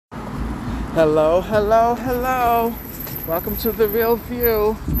Hello, hello, hello. Welcome to The Real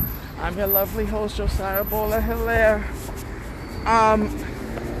View. I'm your lovely host, Josiah Bola Hilaire.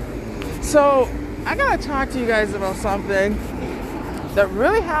 So I gotta talk to you guys about something that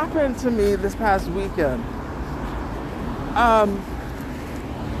really happened to me this past weekend.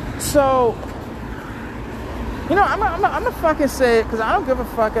 So, you know, I'm gonna fucking say it because I don't give a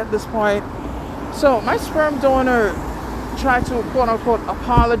fuck at this point. So my sperm donor tried to quote unquote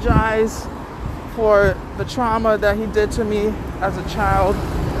apologize for the trauma that he did to me as a child.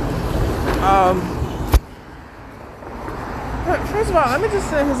 First of all, let me just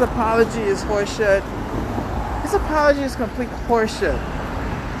say his apology is horseshit. His apology is complete horseshit.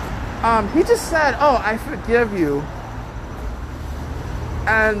 He just said, "Oh, I forgive you,"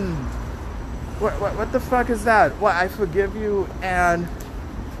 and what the fuck is that? What, I forgive you? And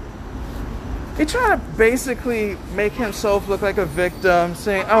he tried to basically make himself look like a victim,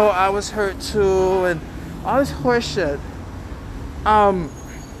 saying, "Oh, I was hurt too," and all this horseshit.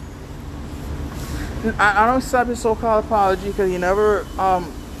 I don't accept his so-called apology because he never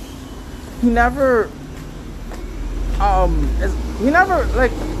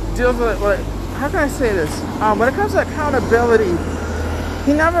like deals with like, how can I say this? When it comes to accountability,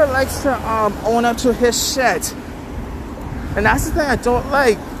 he never likes to own up to his shit, and that's the thing I don't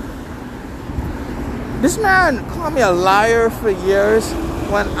like. This man called me a liar for years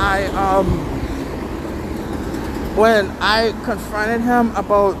when I confronted him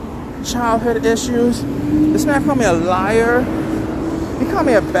about childhood issues. This man called me a liar. He called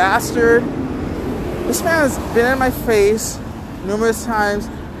me a bastard. This man's been in my face numerous times.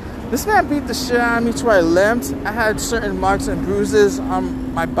 This man beat the shit out of me to where I limped. I had certain marks and bruises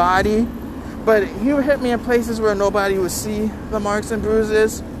on my body, but he would hit me in places where nobody would see the marks and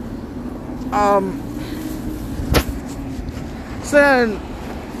bruises. So then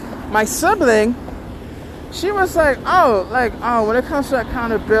my sibling, she was like, when it comes to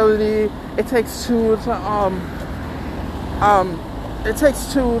accountability, it takes two to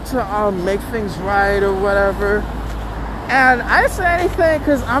make things right or whatever. And I didn't say anything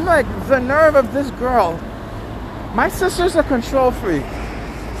because I'm like, the nerve of this girl. My sister's a control freak.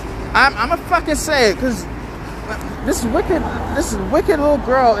 I'm gonna fucking say it because this wicked little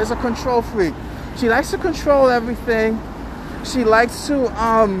girl is a control freak. She likes to control everything. She likes to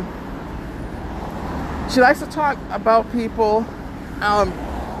talk about people.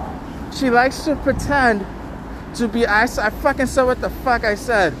 She likes to pretend to be, I fucking said what the fuck I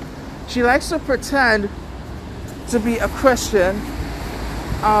said. She likes to pretend to be a Christian.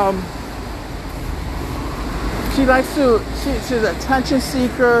 She's an attention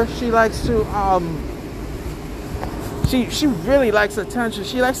seeker. She likes to, she really likes attention.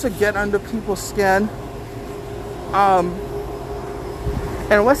 She likes to get under people's skin.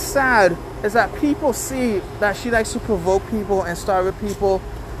 And what's sad is that people see that she likes to provoke people and start with people,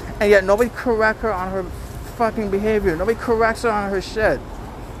 and yet nobody corrects her on her fucking behavior. Nobody corrects her on her shit.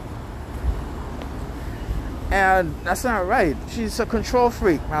 And that's not right. She's a control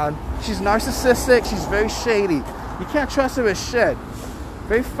freak, man. She's narcissistic. She's very shady. You can't trust her with shit.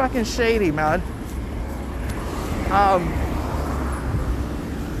 Very fucking shady, man.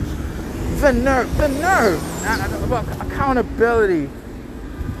 The nerve about accountability.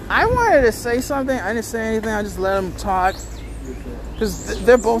 I wanted to say something. I didn't say anything. I just let them talk. Because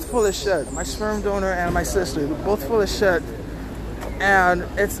they're both full of shit. My sperm donor and my sister. They're both full of shit. And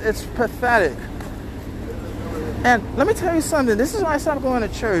it's pathetic. And let me tell you something. This is why I stopped going to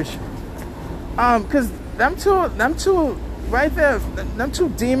church. Because them two right there, them two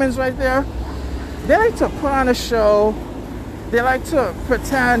demons right there, they like to put on a show. They like to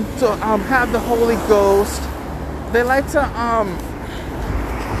pretend to have the Holy Ghost. They like to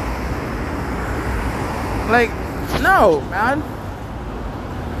no, man.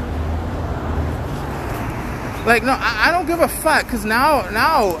 Like, no, I don't give a fuck, because now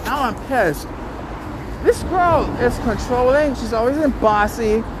I'm pissed. This girl is controlling. She's always been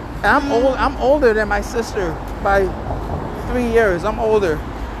bossy. And I'm older than my sister by 3 years. I'm older.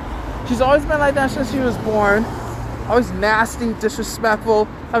 She's always been like that since she was born. Always nasty, disrespectful.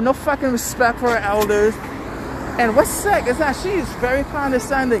 I have no fucking respect for her elders. And what's sick is that she's very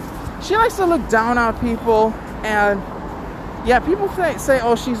condescending. She likes to look down on people, and yeah, people say,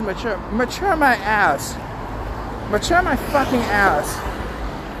 "Oh, she's mature." Mature my ass. Mature my fucking ass.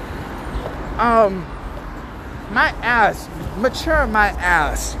 My ass. Mature my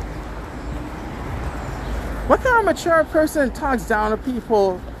ass. What kind of mature person talks down to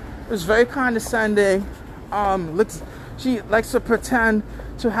people? Is very condescending. She likes to pretend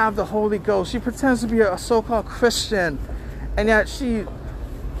to have the Holy Ghost. She pretends to be a so-called Christian, and yet she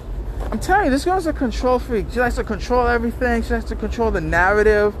I'm telling you, this girl's a control freak. She likes to control everything. She likes to control the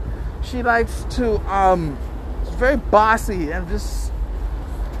narrative. She likes to, she's very bossy and just,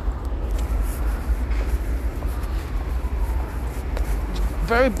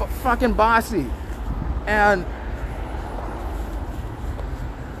 very fucking bossy. And,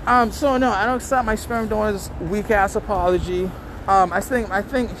 so no, I don't accept my sperm donor's weak ass apology. I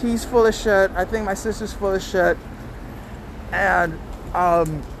think he's full of shit. I think my sister's full of shit. And,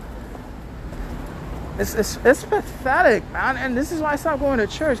 it's pathetic, man, and this is why I stopped going to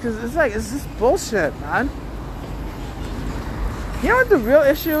church, because it's like, it's just bullshit, man. You know what the real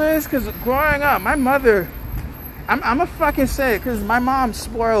issue is? Because growing up, my mother, I'm gonna fucking say it, because my mom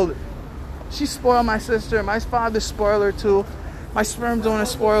she spoiled my sister, my father spoiled her too, my sperm donor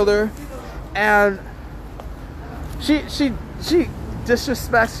spoiled her, and she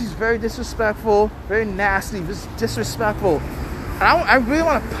disrespects, she's very disrespectful, very nasty, just disrespectful. And I really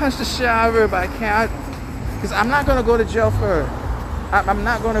want to punch the shit out of her, but I can't. Because I'm not going to go to jail for her. I'm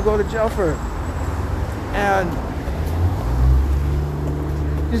not going to go to jail for her. And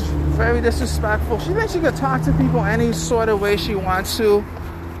she's very disrespectful. She thinks she could talk to people any sort of way she wants to.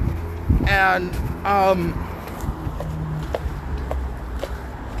 And,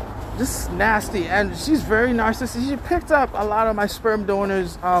 just nasty. And she's very narcissistic. She picked up a lot of my sperm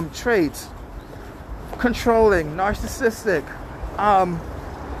donors' traits. Controlling, narcissistic,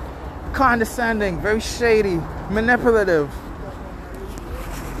 condescending, very shady, manipulative.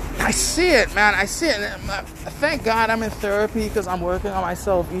 I see it, man. I see it. Thank God I'm in therapy, because I'm working on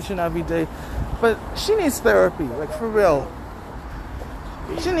myself each and every day. But she needs therapy, like, for real.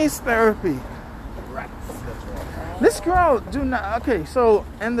 She needs therapy. This girl okay, so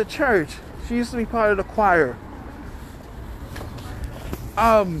in the church, she used to be part of the choir.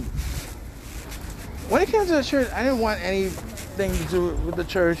 When it came to the church, I didn't want anything to do with the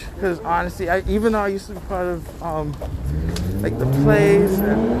church, because honestly, even though I used to be part of like the plays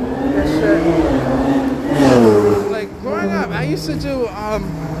and that shit, like growing up, I used to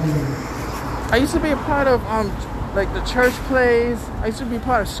be a part of like the church plays. I used to be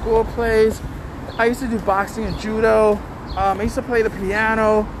part of school plays. I used to do boxing and judo. I used to play the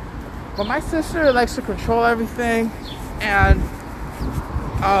piano. But my sister likes to control everything, and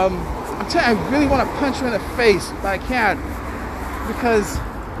I'm telling you, I really want to punch her in the face, but I can't, because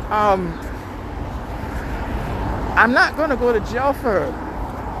I'm not going to go to jail for her.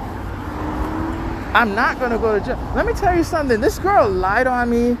 I'm not going to go to jail. Let me tell you something. This girl lied on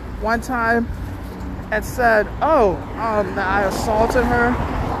me one time and said, that I assaulted her.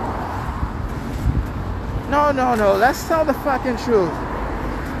 No. Let's tell the fucking truth.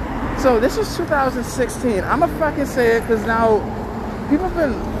 So this was 2016. I'm going to fucking say it, because now people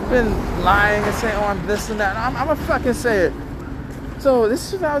have been lying and saying, I'm this and that. I'm gonna fucking say it. So this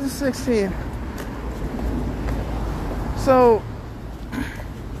is 2016. So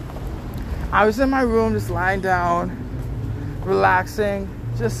I was in my room just lying down, relaxing,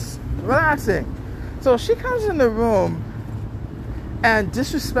 just relaxing. So she comes in the room and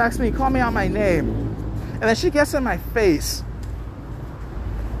disrespects me, call me out my name, and then she gets in my face.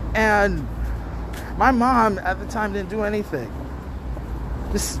 And my mom at the time didn't do anything.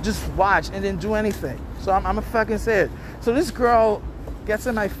 Just watch and didn't do anything. So I'm gonna fucking say it. So this girl gets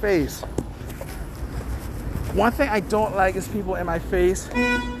in my face. One thing I don't like is people in my face.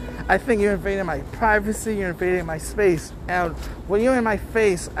 I think you're invading my privacy, you're invading my space. And when you're in my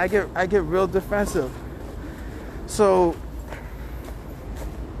face, I get real defensive. So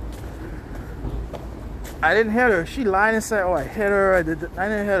I didn't hit her. She lied and said, I hit her. I didn't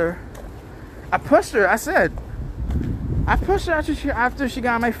hit her. I pushed her. I pushed her after she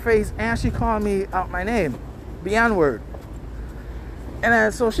got in my face, and she called me out my name, the N-word. And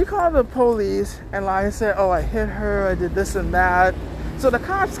then so she called the police and lied and said, I hit her, I did this and that. So the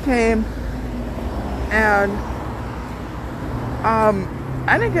cops came, and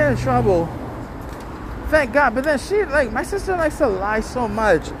I didn't get in trouble, thank God. But then my sister likes to lie so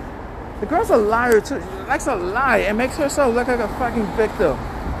much. The girl's a liar too. She likes to lie and makes herself look like a fucking victim.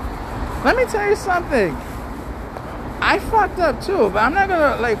 Let me tell you something. I fucked up too, but I'm not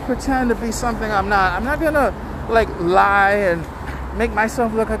gonna pretend to be something I'm not. I'm not gonna lie and make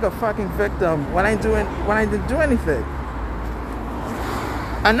myself look like a fucking victim when I didn't do anything.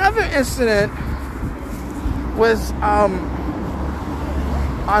 Another incident was on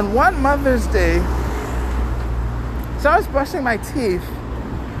one Mother's Day. So I was brushing my teeth,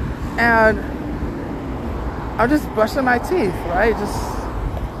 and I was just brushing my teeth, right? Just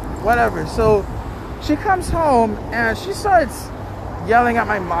whatever. So she comes home and she starts yelling at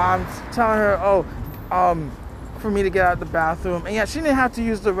my mom, telling her, for me to get out of the bathroom. And yeah, she didn't have to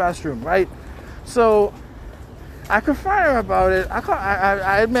use the restroom, right? So I confronted her about it.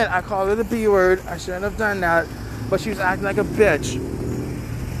 I admit I called her the B word. I shouldn't have done that. But she was acting like a bitch.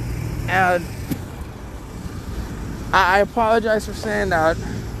 And I apologize for saying that.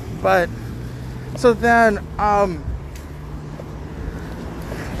 But so then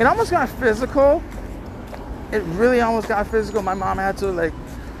it almost got physical. It really almost got physical. My mom had to like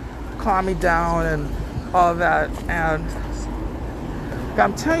calm me down and all that. And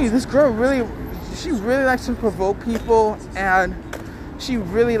I'm telling you, this girl she really likes to provoke people, and she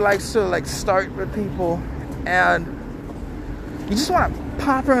really likes to like start with people, and you just want to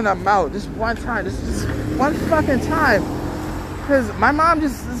pop her in the mouth just one time, just one fucking time. Because my mom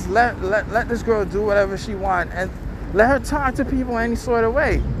just let this girl do whatever she wants and let her talk to people any sort of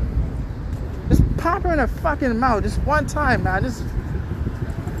way. Just pop her in her fucking mouth just one time, man.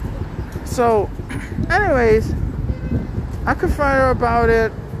 So, anyways, I confronted her about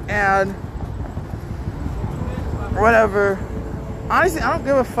it and whatever. Honestly, I don't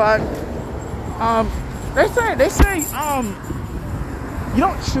give a fuck. They say you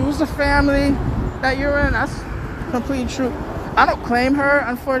don't choose the family that you're in. That's completely true. I don't claim her.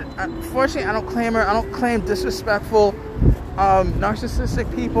 Unfortunately, I don't claim her. I don't claim disrespectful, narcissistic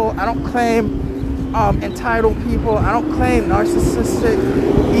people. I don't claim entitled people. I don't claim narcissistic,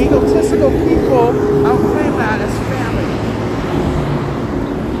 egotistical people. I don't claim that as family.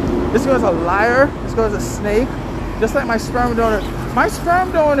 This girl's a liar. This girl's a snake. Just like my sperm donor. My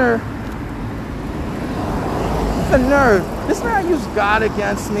sperm donor, the nerve. This man used God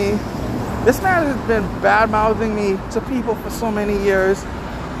against me. This man has been bad-mouthing me to people for so many years.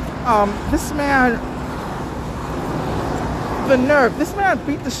 This man, the nerve. This man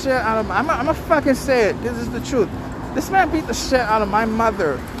beat the shit out of I'm gonna fucking say it. This is the truth. This man beat the shit out of my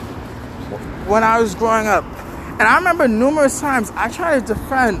mother when I was growing up. And I remember numerous times I tried to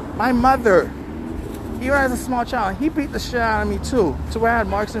defend my mother. Even as a small child, he beat the shit out of me too, to where I had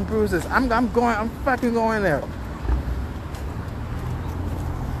marks and bruises. I'm fucking going there.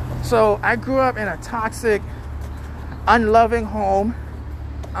 So I grew up in a toxic, unloving home.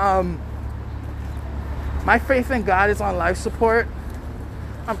 My faith in God is on life support.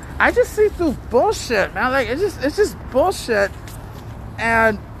 I just see through bullshit, man. Like it's just bullshit,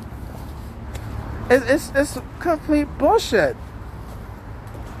 and it's complete bullshit.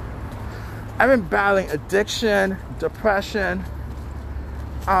 I've been battling addiction, depression.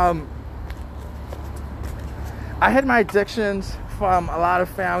 I had my addictions from a lot of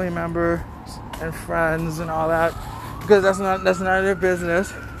family members and friends and all that, because that's none of their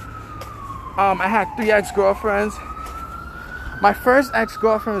business. I had 3 ex-girlfriends. My first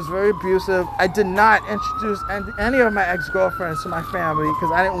ex-girlfriend was very abusive. I did not introduce any of my ex-girlfriends to my family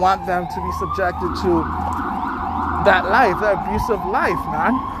because I didn't want them to be subjected to that life, that abusive life,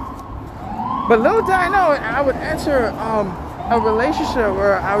 man. But little did I know, I would enter a relationship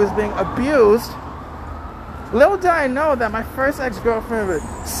where I was being abused. Little did I know that my first ex-girlfriend would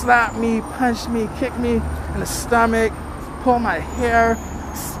slap me, punch me, kick me in the stomach, pull my hair,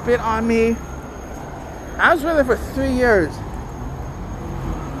 spit on me. I was with her for 3 years.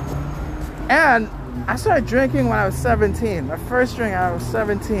 And I started drinking when I was 17. My first drink, I was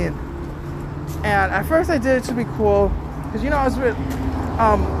 17. And at first I did it to be cool, because I was with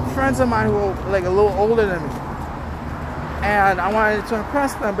friends of mine who were like a little older than me, and I wanted to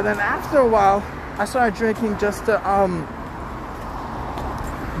impress them. But then after a while, I started drinking just to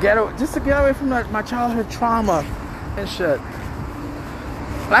get away from my childhood trauma and shit.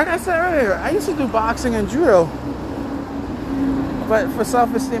 Like I said earlier, I used to do boxing and judo, but for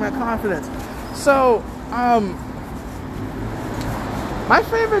self-esteem and confidence. So my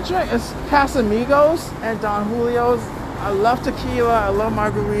favorite drink is Casamigos and Don Julio's. I love tequila, I love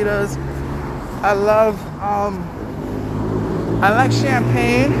margaritas, I like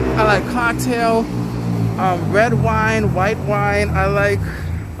champagne, I like cocktail, red wine, white wine, I like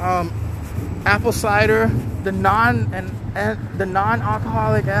apple cider, the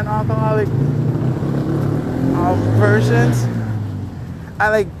non-alcoholic and alcoholic versions. I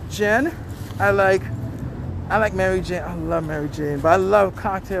like gin, I like Mary Jane. I love Mary Jane, but I love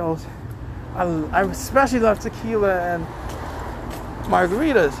cocktails. I especially love tequila and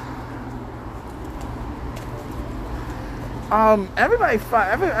margaritas. Everybody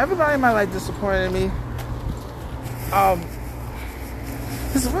in my life disappointed me.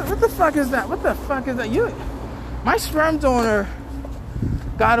 What the fuck is that? What the fuck is that? My sperm donor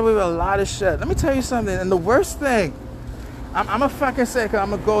got away with a lot of shit. Let me tell you something. And the worst thing, I'm a fucking sick.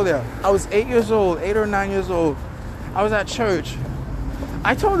 I'm gonna go there. I was 8 or 9 years old. I was at church.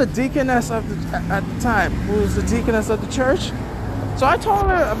 I told the deaconess of at the time, who was the deaconess of the church. So I told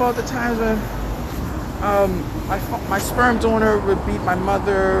her about the times when my sperm donor would beat my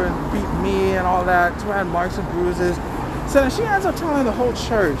mother and beat me and all that. So I had marks and bruises. So then she ends up telling the whole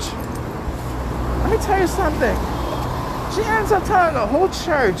church. Let me tell you something. She ends up telling the whole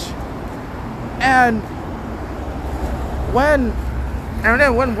church. And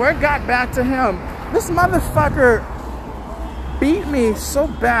then when word got back to him, this motherfucker beat me so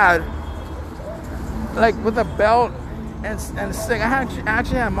bad, like with a belt and a stick. I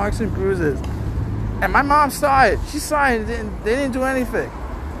actually had marks and bruises, and my mom saw it. She saw it. And they didn't do anything.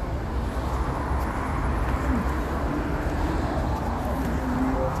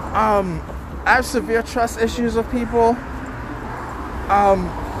 I have severe trust issues with people. I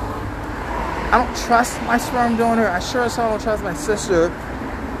don't trust my sperm donor. I sure as hell don't trust my sister.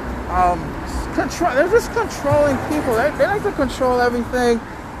 They're just controlling people. They like to control everything.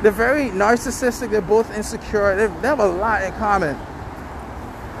 They're very narcissistic. They're both insecure. They have a lot in common.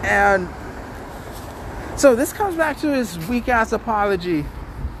 And so this comes back to his weak ass apology.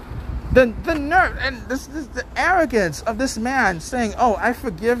 The nerve and the arrogance of this man saying, "Oh, I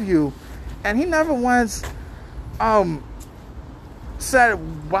forgive you," and he never once said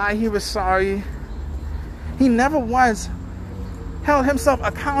why he was sorry. He never once held himself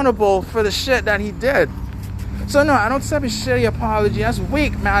accountable for the shit that he did. So no, I don't accept his shitty apology. That's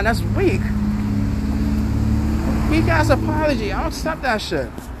weak, man. That's weak. Weak ass apology. I don't accept that shit.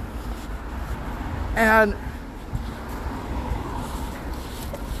 And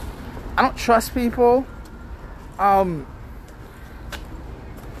I don't trust people.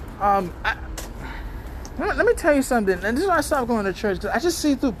 Let me tell you something. And this is why I stopped going to church, because I just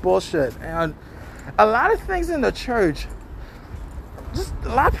see through bullshit. And a lot of things in the church, just a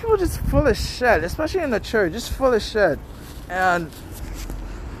lot of people just full of shit, especially in the church, just full of shit. And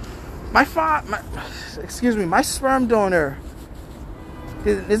my sperm donor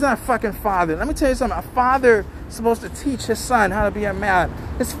is not a fucking father. Let me tell you something. A father is supposed to teach his son how to be a man.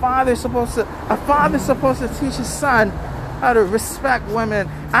 A father is supposed to teach his son how to respect women.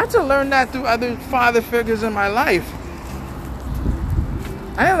 I had to learn that through other father figures in my life.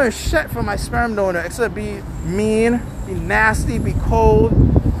 I didn't learn shit from my sperm donor except be mean, be nasty, be cold.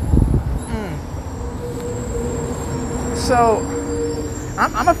 So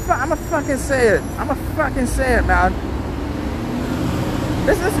I'm a fucking say it. I'm a fucking say it, man.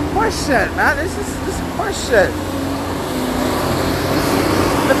 This is horse shit, man. This is horse shit.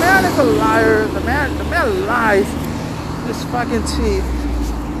 The man is a liar. The man lies. This fucking teeth.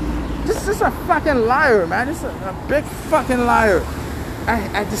 This is a fucking liar, man. This is a big fucking liar.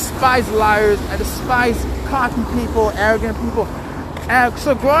 I despise liars. I despise cocky people, arrogant people. And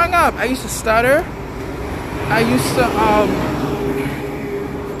so growing up, I used to stutter. I used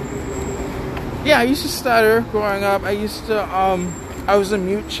to stutter growing up. I was a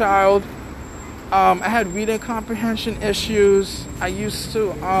mute child. I had reading comprehension issues. I used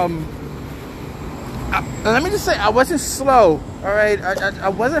to, let me just say, I wasn't slow, alright? I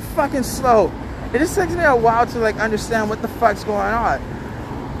wasn't fucking slow. It just takes me a while to like understand what the fuck's going on.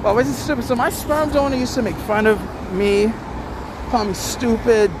 But I wasn't stupid. So my sperm donor used to make fun of me, call me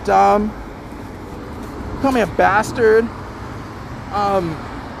stupid, dumb, call me a bastard.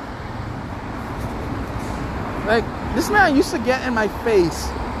 Like, this man used to get in my face.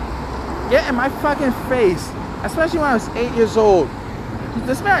 Get in my fucking face. Especially when I was 8 years old.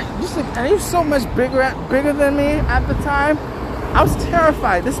 This man used to, and he was so much bigger than me at the time. I was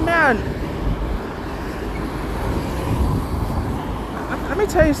terrified. This man, let me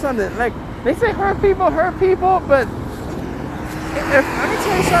tell you something. Like, they say hurt people, but let me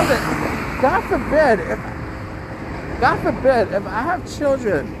tell you something. God forbid, if I have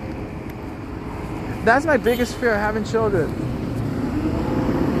children, that's my biggest fear, having children.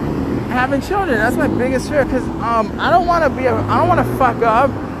 That's my biggest fear, because I don't want to fuck up,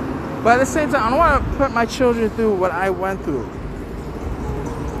 but at the same time, I don't want to put my children through what I went through.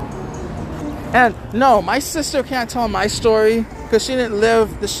 And no, my sister can't tell my story because she didn't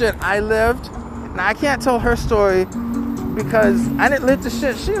live the shit I lived. Now I can't tell her story because I didn't live the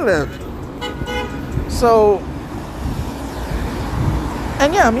shit she lived. So,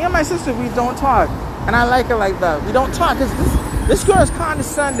 and yeah, me and my sister, we don't talk. And I like it like that. We don't talk because this girl is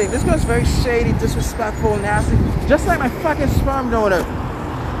condescending. This girl is very shady, disrespectful, nasty. Just like my fucking sperm donor.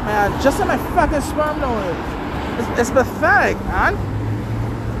 Man, just like my fucking sperm donor. It's pathetic, man.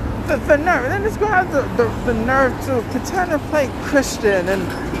 The nerve. And then this girl has the nerve to pretend to play Christian and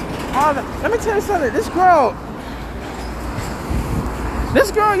all that. Let me tell you something. This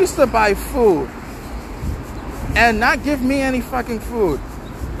girl used to buy food and not give me any fucking food.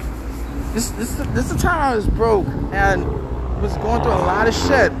 This is the time I was broke and was going through a lot of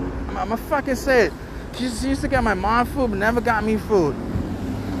shit. I'm gonna fucking say it. She used to get my mom food, but never got me food.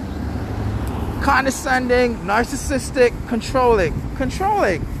 Condescending, narcissistic, controlling.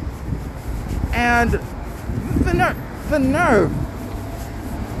 And the nerve.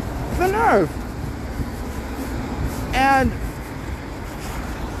 And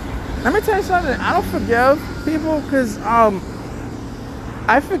let me tell you something. I don't forgive people because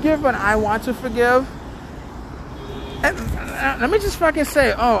I forgive when I want to forgive. And let me just fucking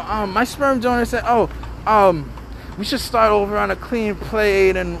say, my sperm donor said, we should start over on a clean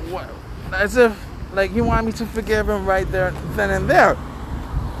plate, and what, as if like he wanted me to forgive him right there, then and there.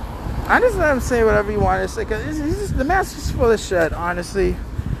 I just let him say whatever he wanted to say, because the man's just full of shit, honestly.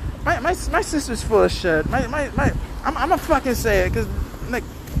 My sister's full of shit. I'm gonna fucking say it, because like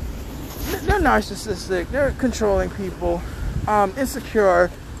they're narcissistic, they're controlling people,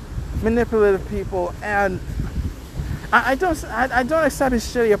 insecure, manipulative people, and I don't accept his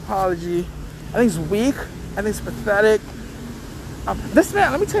shitty apology. I think he's weak. I think it's pathetic. This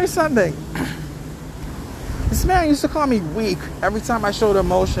man, let me tell you something. This man used to call me weak every time I showed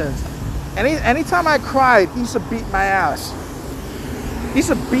emotions. Anytime I cried, he used to beat my ass. He used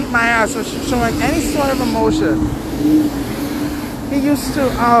to beat my ass for showing any sort of emotion. He used to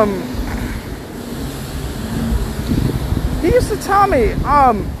tell me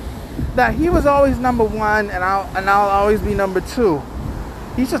that he was always number one and I'll always be number two.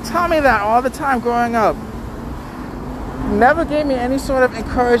 He used to tell me that all the time growing up. Never gave me any sort of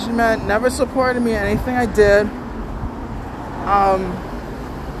encouragement, never supported me in anything I did.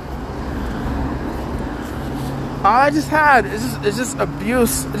 All I just had is just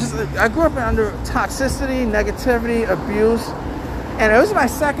abuse. I grew up under toxicity, negativity, abuse, and it was my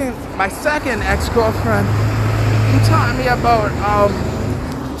second ex-girlfriend who taught me about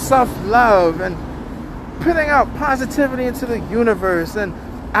self-love and putting out positivity into the universe. And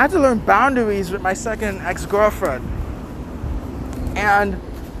I had to learn boundaries with my second ex-girlfriend. And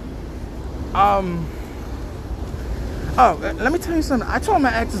let me tell you something. I told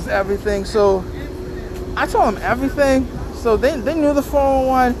my exes everything, so I told them everything, so they knew the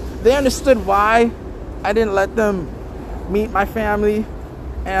 401. They understood why I didn't let them meet my family,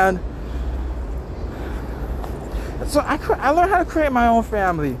 and so I learned how to create my own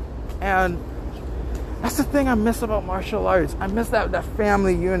family. And that's the thing I miss about martial arts. I miss that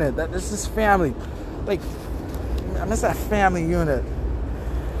family unit. That this is family. Like, I miss that family unit.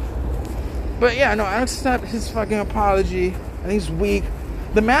 But yeah, no, I accept his fucking apology. I think he's weak.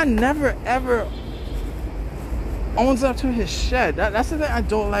 The man never ever owns up to his shit. That's the thing I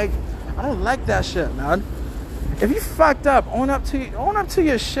don't like. I don't like that shit, man. If you fucked up, own up to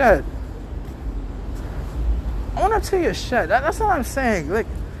your shit. Own up to your shit. That's what I'm saying. Like,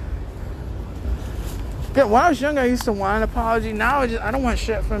 when I was younger, I used to want an apology. Now I don't want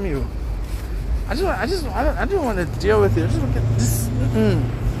shit from you. I don't want to deal with you.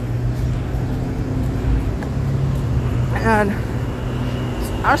 And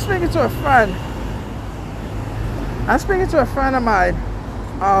I was speaking to a friend of mine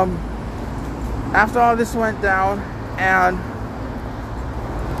after all this went down, and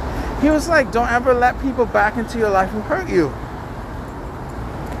he was like, don't ever let people back into your life who hurt you.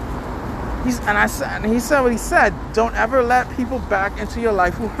 He said what he said, don't ever let people back into your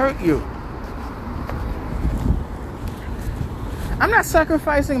life who hurt you. I'm not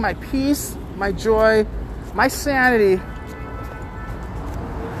sacrificing my peace, my joy, my sanity.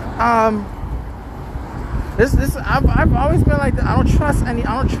 I've always been like that. I don't trust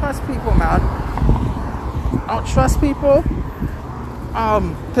people, man. I don't trust people.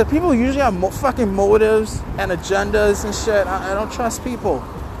 Because people usually have fucking motives and agendas and shit. I don't trust people.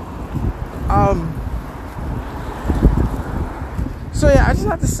 So yeah, I just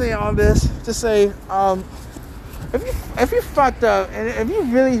have to say all this to say, if you fucked up and if you're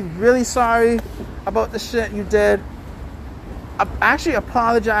really, really sorry about the shit you did, actually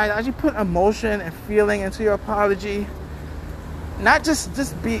apologize. Actually put emotion and feeling into your apology. Not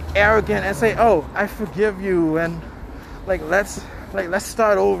just be arrogant and say, "Oh, I forgive you," and let's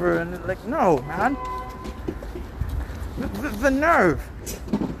start over. And no, man. The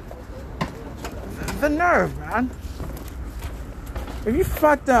nerve, man. If you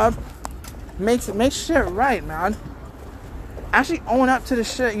fucked up, make shit right, man. Actually own up to the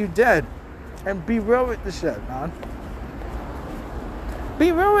shit you did, and be real with the shit, man.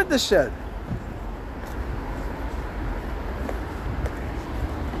 Be real with the shit.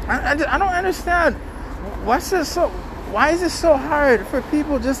 I don't understand. Why is it so hard for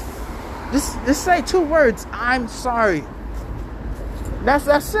people just say 2 words? I'm sorry.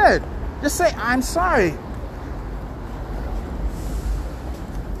 That's it. Just say, I'm sorry.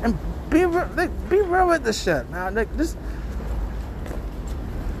 And be real with this shit, man. Like, just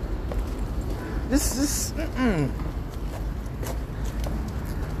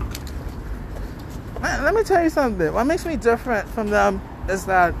Man, let me tell you something. What makes me different from them is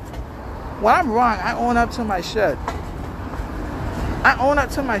that when I'm wrong, I own up to my shit. I own up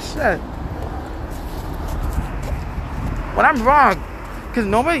to my shit. When I'm wrong, because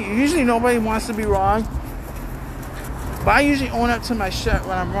usually nobody wants to be wrong, but I usually own up to my shit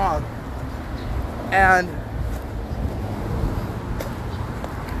when I'm wrong. And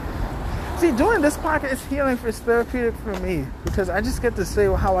see, doing this podcast is healing, it's therapeutic for me, because I just get to say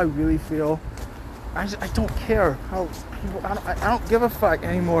how I really feel. I don't care how people, I don't give a fuck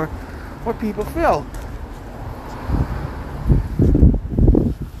anymore what people feel.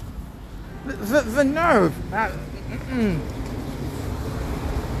 The nerve. No,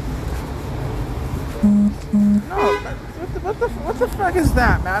 what the fuck is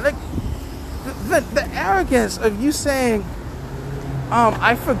that, man? Like, the arrogance of you saying,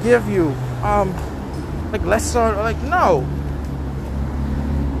 I forgive you. Like, let's start. Like, no.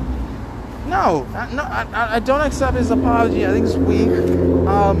 No, I don't accept his apology. I think it's weak.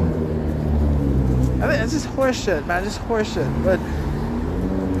 I think it's just horseshit, man. Just horseshit. But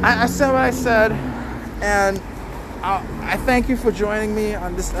I said what I said, and I thank you for joining me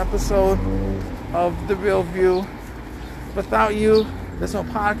on this episode of The Real View. Without you, there's no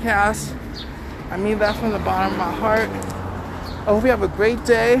podcast. I mean that from the bottom of my heart. I hope you have a great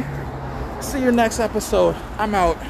day. See you next episode. I'm out.